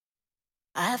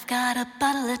I've got a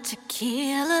bottle of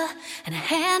tequila and a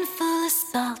handful of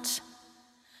salt.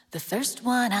 The first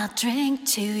one I'll drink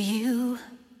to you.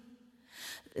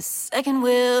 The second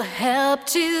will help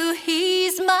to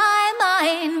ease my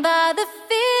mind. By the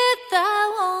fifth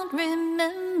I won't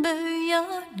remember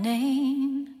your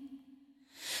name.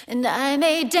 And I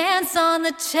may dance on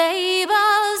the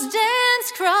tables,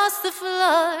 dance across the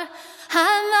floor.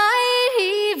 I might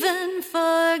even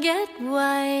forget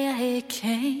why I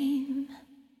came.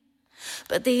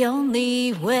 But the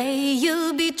only way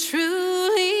you'll be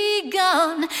truly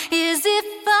gone is if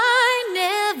I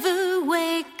never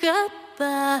wake up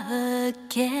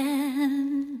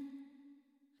again.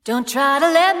 Don't try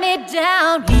to let me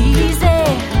down easy.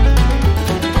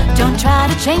 Don't try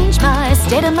to change my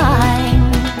state of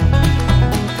mind.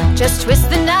 Just twist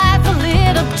the knife a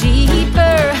little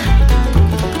deeper.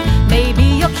 Maybe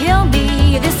you'll kill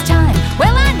me this time.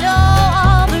 Well, I know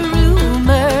all the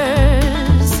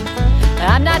rumors.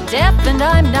 I'm not deaf and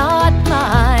I'm not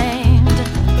blind.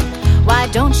 Why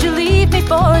don't you leave me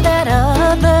for that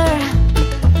other?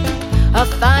 I'll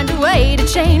find a way to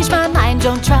change my mind.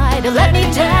 Don't try to let me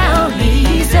down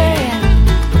easy.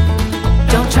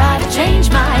 Don't try to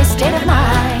change my state of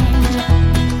mind.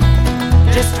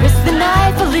 Just twist the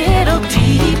knife a little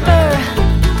deeper.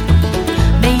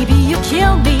 Maybe you'll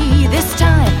kill me this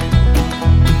time.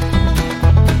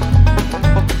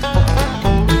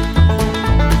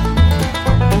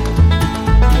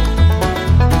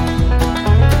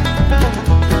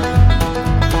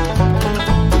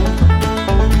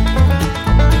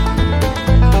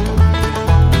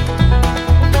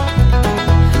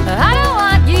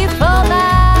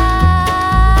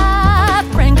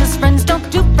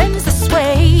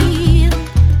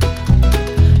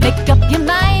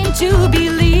 To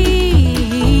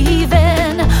believing,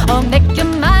 or make your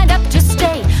mind up to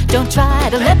stay. Don't try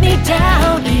to let me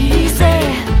down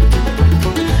easy.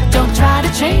 Don't try to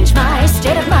change my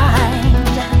state of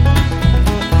mind.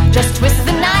 Just twist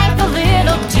the knife a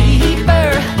little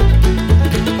deeper.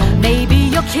 Maybe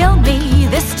you'll kill me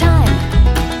this time.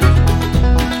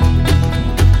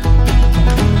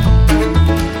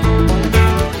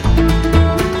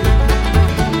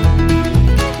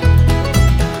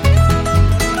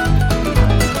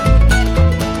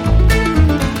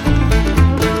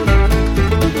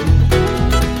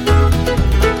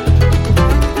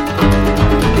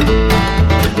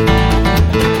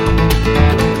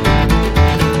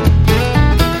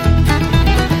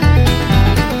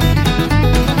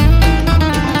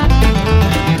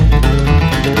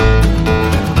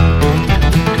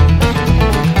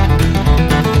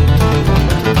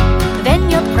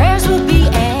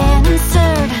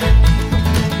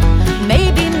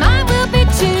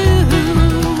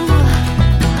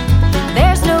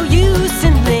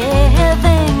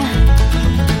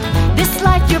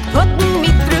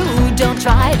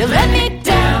 Try to let me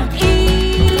down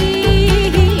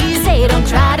easy. Don't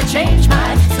try to change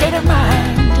my state of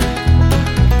mind.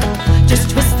 Just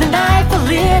twist the knife a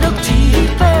little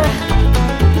deeper.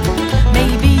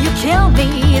 Maybe you'll kill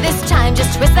me this time.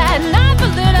 Just twist that knife a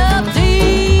little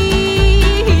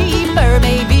deeper.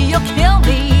 Maybe you'll kill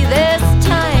me this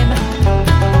time.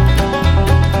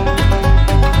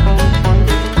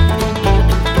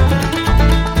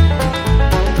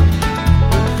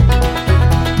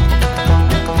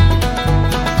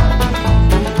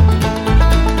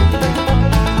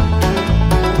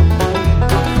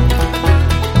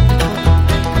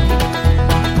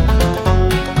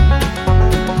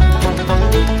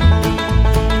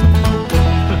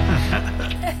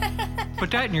 Put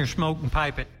that in your smoke and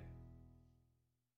pipe it.